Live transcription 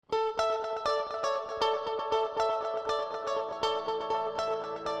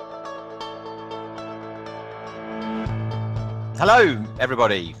Hello,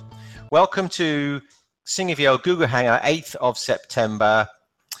 everybody. Welcome to Singapore Google Hangout, 8th of September.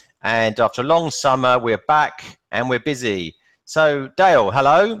 And after a long summer, we're back and we're busy. So, Dale,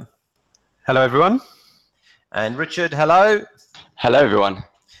 hello. Hello, everyone. And Richard, hello. Hello, everyone.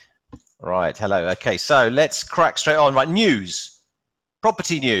 Right, hello. Okay, so let's crack straight on. Right, news.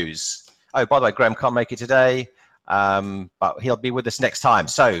 Property news. Oh, by the way, Graham can't make it today, but he'll be with us next time.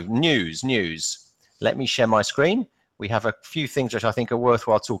 So, news. Let me share my screen. We have a few things which I think are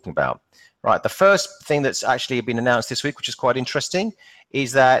worthwhile talking about. Right, the first thing that's actually been announced this week, which is quite interesting,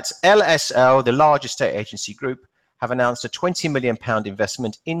 is that LSL, the largest estate agency group, have announced a £20 million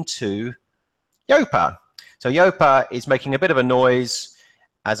investment into Yopa. So Yopa is making a bit of a noise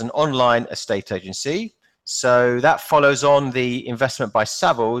as an online estate agency. So that follows on the investment by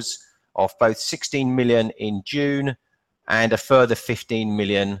Savills of both 16 million in June and a further 15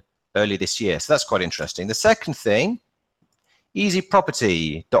 million early this year. So that's quite interesting. The second thing,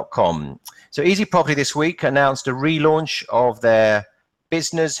 easyproperty.com. So Easy Property this week announced a relaunch of their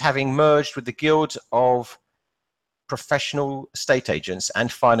business, having merged with the Guild of Professional Estate Agents and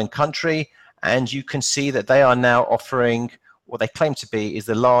Fine & Country, and you can see that they are now offering what they claim to be is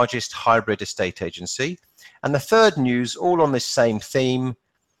the largest hybrid estate agency. And the third news, all on this same theme,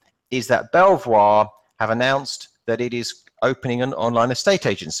 is that Belvoir have announced that it is opening an online estate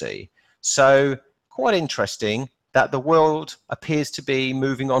agency. So quite interesting that the world appears to be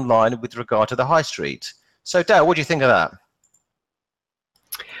moving online with regard to the high street. So Dale, what do you think of that?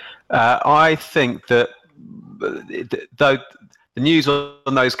 I think that though the news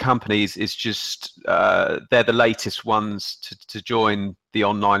on those companies is just they're the latest ones to join the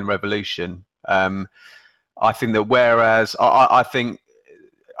online revolution. I think that whereas I think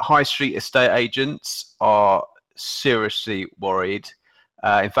high street estate agents are seriously worried.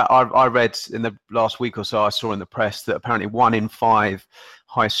 In fact, I read in the last week or so, I saw in the press that apparently 1 in 5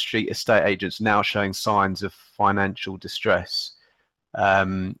 high street estate agents now showing signs of financial distress.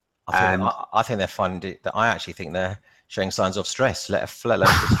 I think they're finding it. I actually think they're showing signs of stress, let alone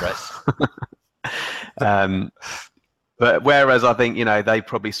distress. But whereas I think, they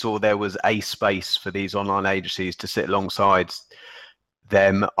probably saw there was a space for these online agencies to sit alongside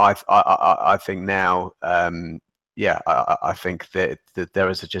them, I think now, I think that there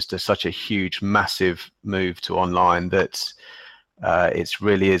is such a huge, massive move to online that it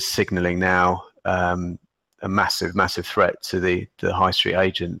really is signalling now a massive threat to the high street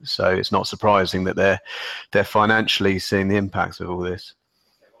agent. So it's not surprising that they're financially seeing the impacts of all this.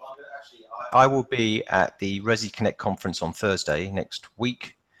 I will be at the Resi Connect conference on Thursday next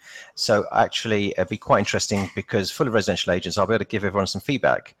week. So actually it'd be quite interesting because full of residential agents, I'll be able to give everyone some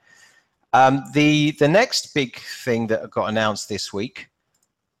feedback. The next big thing that got announced this week,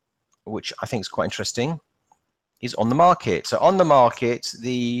 which I think is quite interesting, is On the Market. So On the Market,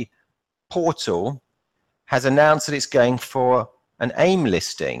 the portal has announced that it's going for an AIM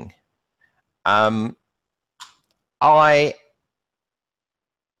listing. I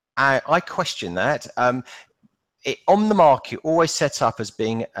question that. On the Market always set up as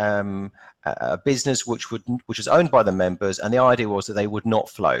being a business which is owned by the members, and the idea was that they would not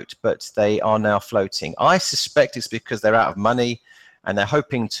float, but they are now floating. I suspect it's because they're out of money and they're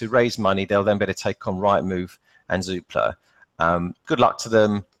hoping to raise money. They'll then better take on Rightmove and Zoopla. Good luck to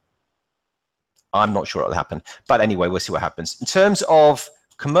them. I'm not sure it'll happen, but anyway, we'll see what happens. In terms of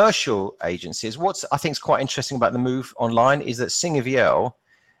commercial agencies, what I think is quite interesting about the move online is that Singapore,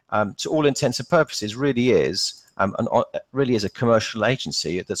 to all intents and purposes, really is a commercial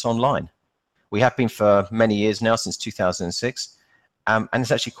agency that's online. We have been for many years now, since 2006, and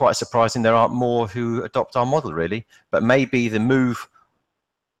it's actually quite surprising there aren't more who adopt our model, really. But maybe the move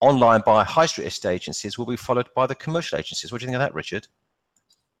online by high street estate agencies will be followed by the commercial agencies. What do you think of that, Richard?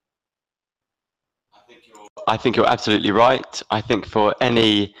 I think you're absolutely right. I think for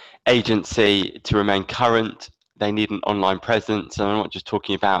any agency to remain current, they need an online presence. And I'm not just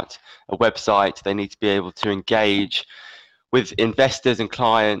talking about a website. They need to be able to engage with investors and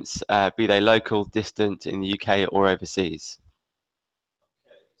clients, be they local, distant, in the UK or overseas.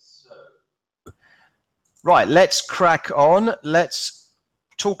 Right, let's crack on. Let's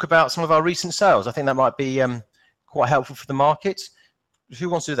talk about some of our recent sales. I think that might be quite helpful for the market. Who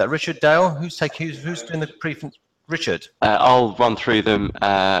wants to do that? Richard, Dale? Who's doing the briefing? Richard. I'll run through them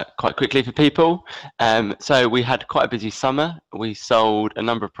quite quickly for people. So we had quite a busy summer. We sold a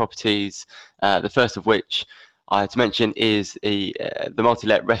number of properties, the first of which to mention is the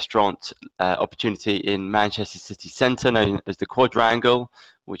multi-let restaurant opportunity in Manchester city centre, known as the Quadrangle,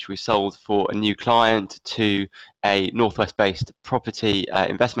 which we sold for a new client to a northwest-based property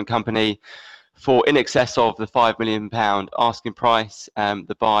investment company For in excess of the £5 million asking price,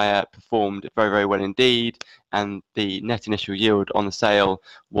 the buyer performed very, very well indeed, and the net initial yield on the sale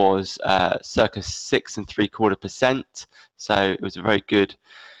was circa 6.75%. So it was a very good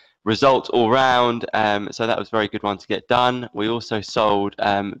result all round. So that was a very good one to get done. We also sold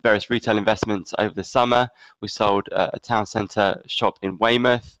various retail investments over the summer. We sold a town centre shop in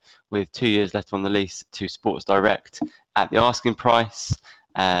Weymouth with 2 years left on the lease to Sports Direct at the asking price.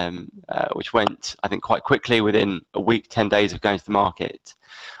 Which went, I think, quite quickly within a week, 10 days of going to the market.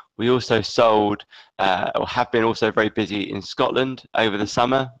 We also sold, or have been also very busy in Scotland over the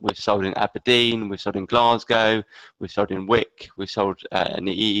summer. We've sold in Aberdeen, we've sold in Glasgow, we've sold in Wick, we've sold an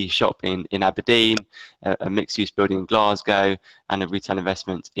EE shop in Aberdeen, a mixed-use building in Glasgow, and a retail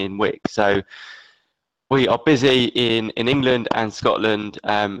investment in Wick. So we are busy in England and Scotland.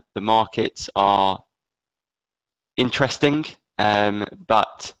 The markets are interesting.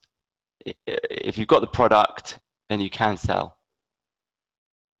 But if you've got the product, then you can sell.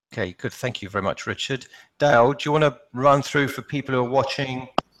 Okay, good. Thank you very much, Richard. Dale, do you want to run through for people who are watching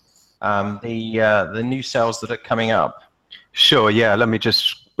the new sales that are coming up? Sure, yeah, let me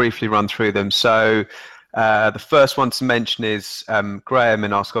just briefly run through them. So the first one to mention is Graham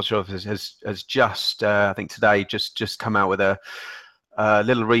in our Scottish office has just, I think today, just come out with a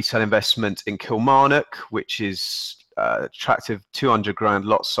little retail investment in Kilmarnock, which is attractive 200 grand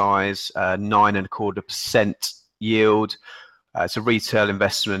lot size, 9.25% yield. It's a retail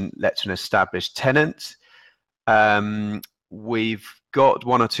investment let to an established tenant. We've got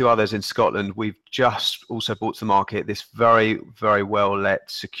one or two others in Scotland. We've just also brought to the market this very, very well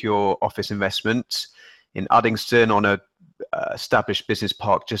let secure office investment in Uddingston on a established business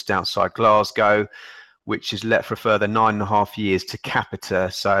park just outside Glasgow, which is let for a further 9.5 years to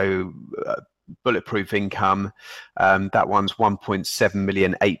Capita. So bulletproof income. That one's 1.7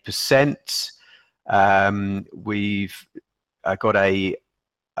 million, 8%. We've got a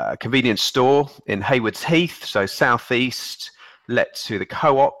convenience store in Haywards Heath, so southeast, let to the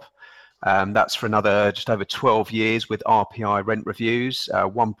Co-op. That's for another just over 12 years with RPI rent reviews,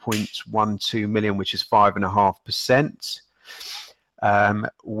 1.12 million, which is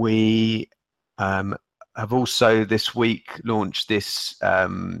 5.5%. We have also this week launched this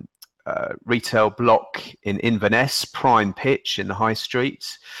retail block in Inverness, Prime Pitch in the High Street,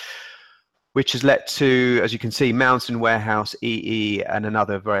 which has led to, as you can see, Mountain Warehouse, EE, and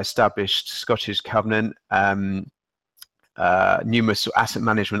another very established Scottish covenant. Numerous asset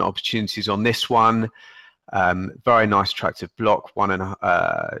management opportunities on this one. Very nice, attractive block.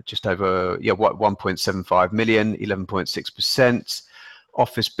 Just over 1.75 million, 11.6%.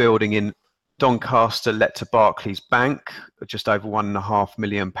 Office building in Doncaster let to Barclays Bank, just over £1.5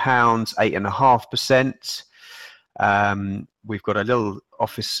 million, 8.5%. We've got a little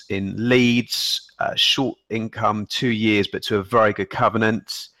office in Leeds, short income, 2 years, but to a very good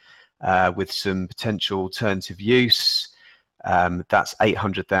covenant with some potential alternative use. That's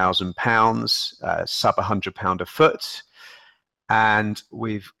 £800,000, sub £100 a foot. And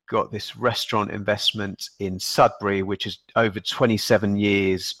we've got this restaurant investment in Sudbury, which is over 27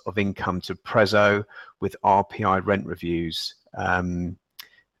 years of income to Prezzo with RPI rent reviews. Again,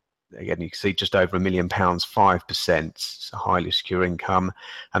 you can see just over £1 million, 5%. It's a highly secure income.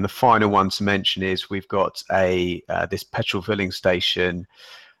 And the final one to mention is we've got this petrol filling station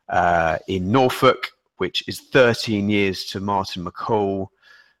in Norfolk, which is 13 years to Martin McCall,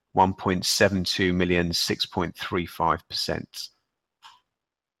 1.72 million, 6.35%.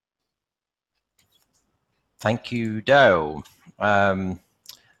 Thank you, Dale.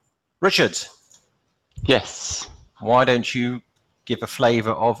 Richard. Yes. Why don't you give a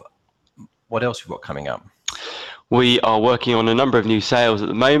flavour of what else we've got coming up? We are working on a number of new sales at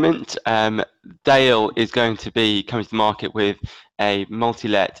the moment. Dale is going to be coming to the market with a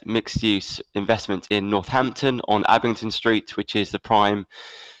multi-let mixed-use investment in Northampton on Abington Street, which is the prime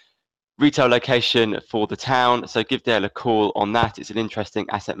retail location for the town. So give Dale a call on that. It's an interesting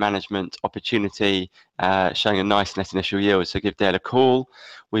asset management opportunity showing a nice net initial yield. So give Dale a call.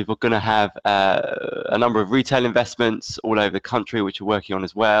 We're going to have a number of retail investments all over the country, which we're working on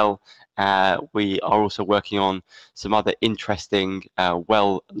as well. We are also working on some other interesting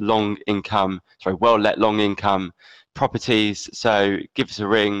well-let long income properties. So give us a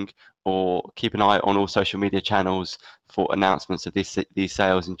ring or keep an eye on all social media channels for announcements of these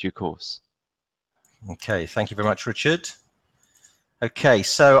sales in due course. Okay, thank you very much, Richard. Okay,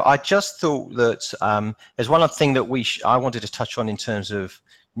 so I just thought that there's one other thing that I wanted to touch on in terms of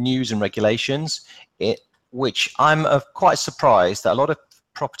news and regulations, which I'm quite surprised that a lot of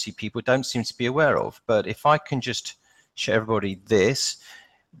property people don't seem to be aware of. But if I can just show everybody this,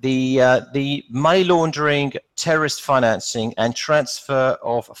 The money laundering, terrorist financing, and transfer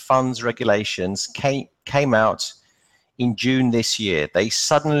of funds regulations came out in June this year. They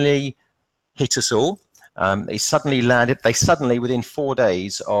suddenly hit us all. They suddenly landed. They suddenly, within 4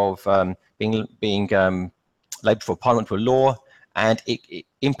 days of being laid before Parliament for law, and it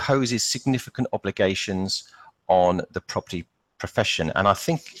imposes significant obligations on the property profession. And I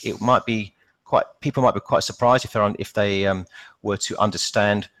think it might be people might be quite surprised if they were to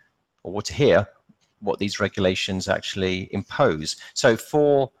understand or were to hear what these regulations actually impose. So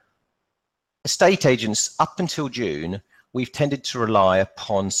for estate agents, up until June, we've tended to rely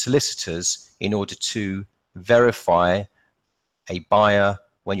upon solicitors in order to verify a buyer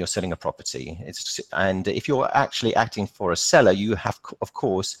when you're selling a property. And if you're actually acting for a seller, you have, of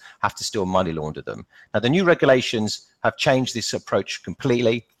course, have to still money launder them. Now, the new regulations have changed this approach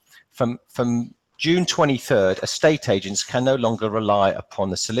completely. From June 23rd, estate agents can no longer rely upon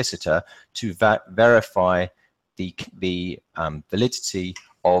the solicitor to verify the validity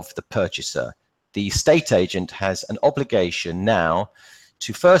of the purchaser. The estate agent has an obligation now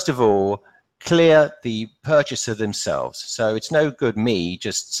to, first of all, clear the purchaser themselves. So it's no good me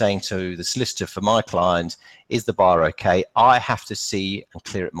just saying to the solicitor for my client, is the buyer okay? I have to see and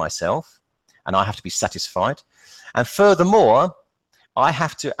clear it myself, and I have to be satisfied. And furthermore, I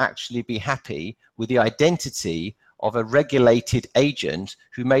have to actually be happy with the identity of a regulated agent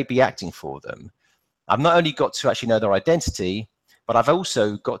who may be acting for them. I've not only got to actually know their identity, but I've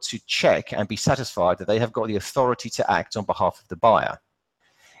also got to check and be satisfied that they have got the authority to act on behalf of the buyer.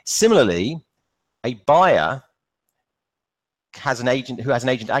 Similarly, a buyer has an agent who has an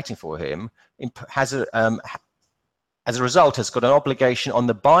agent acting for him, as a result, has got an obligation on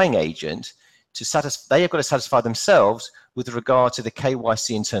the buying agent to satisfy. They have got to satisfy themselves with regard to the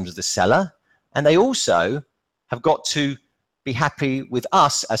KYC in terms of the seller, and they also have got to be happy with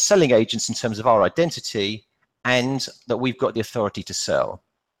us as selling agents in terms of our identity and that we've got the authority to sell.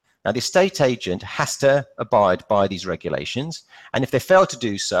 Now, the estate agent has to abide by these regulations, and if they fail to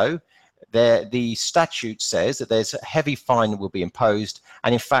do so, the statute says that there's a heavy fine that will be imposed,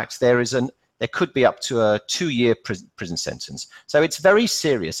 and in fact, there could be up to a 2-year prison sentence. So it's very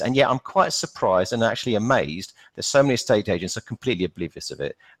serious, and yet I'm quite surprised and actually amazed that so many estate agents are completely oblivious of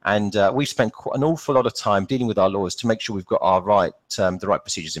it. And we've spent an awful lot of time dealing with our lawyers to make sure we've got our the right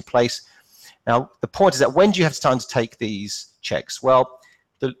procedures in place. Now, the point is that when do you have time to take these checks? Well,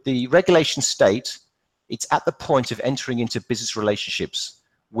 the regulations state it's at the point of entering into business relationships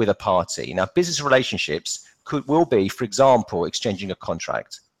with a party. Now, business relationships will be, for example, exchanging a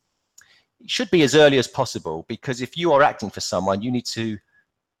contract. It should be as early as possible, because if you are acting for someone, you need to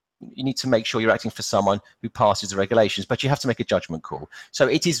make sure you're acting for someone who passes the regulations, but you have to make a judgment call. So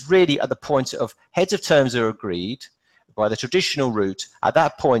it is really at the point of heads of terms are agreed by the traditional route. At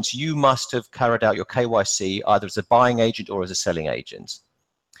that point, you must have carried out your KYC either as a buying agent or as a selling agent.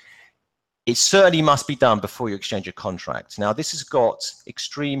 It certainly must be done before you exchange a contract. Now, this has got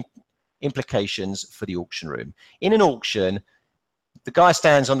extreme implications for the auction room. In an auction, the guy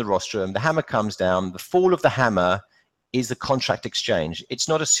stands on the rostrum, the hammer comes down, the fall of the hammer is the contract exchange. It's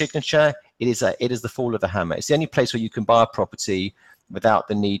not a signature, it is the fall of the hammer. It's the only place where you can buy a property without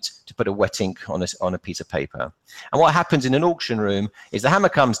the need to put a wet ink on a piece of paper. And what happens in an auction room is the hammer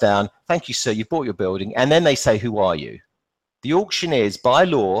comes down, thank you, sir, you bought your building, and then they say, who are you? The auctioneers, by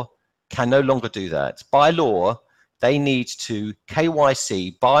law, can no longer do that. By law, they need to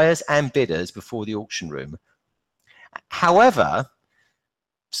KYC buyers and bidders before the auction room. However,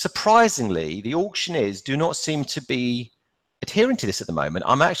 surprisingly, the auctioneers do not seem to be adhering to this at the moment.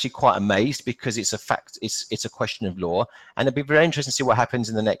 I'm actually quite amazed, because it's a fact, it's a question of law, and it'll be very interesting to see what happens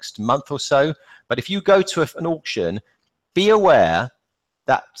in the next month or so. But if you go to an auction, be aware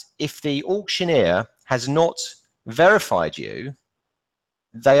that if the auctioneer has not verified you,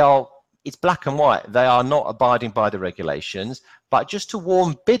 it's black and white. They are not abiding by the regulations. But just to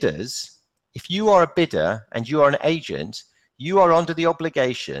warn bidders, if you are a bidder and you are an agent, you are under the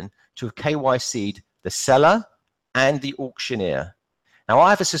obligation to have KYC'd the seller and the auctioneer. Now, I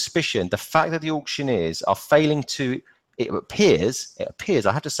have a suspicion the fact that the auctioneers are failing to, it appears,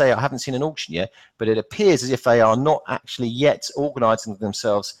 I have to say, I haven't seen an auction yet, but it appears as if they are not actually yet organizing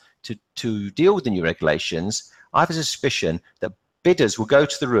themselves to deal with the new regulations. I have a suspicion that bidders will go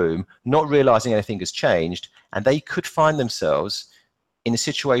to the room not realizing anything has changed, and they could find themselves in a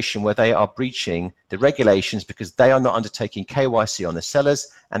situation where they are breaching the regulations because they are not undertaking KYC on the sellers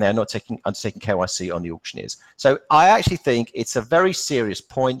and they are not undertaking KYC on the auctioneers. So I actually think it's a very serious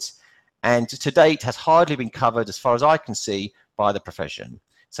point, and to date has hardly been covered, as far as I can see, by the profession.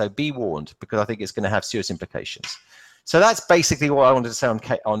 So be warned, because I think it's going to have serious implications. So that's basically what I wanted to say on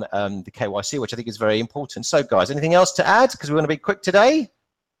the KYC, which I think is very important. So guys, anything else to add? Because we want to be quick today.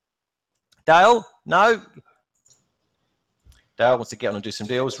 Dale? No? Dale wants to get on and do some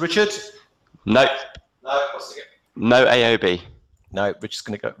deals. Richard? No. No. Wants to get... No AOB. No, Richard's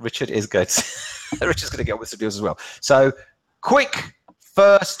going to go. Richard is good. Richard's going to get with some deals as well. So quick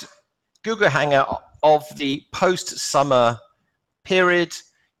first Google Hangout of the post-summer period.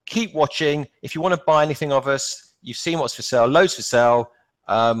 Keep watching. If you want to buy anything of us, you've seen what's for sale, loads for sale,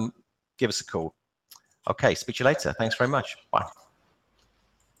 give us a call. Okay, speak to you later. Thanks very much. Bye.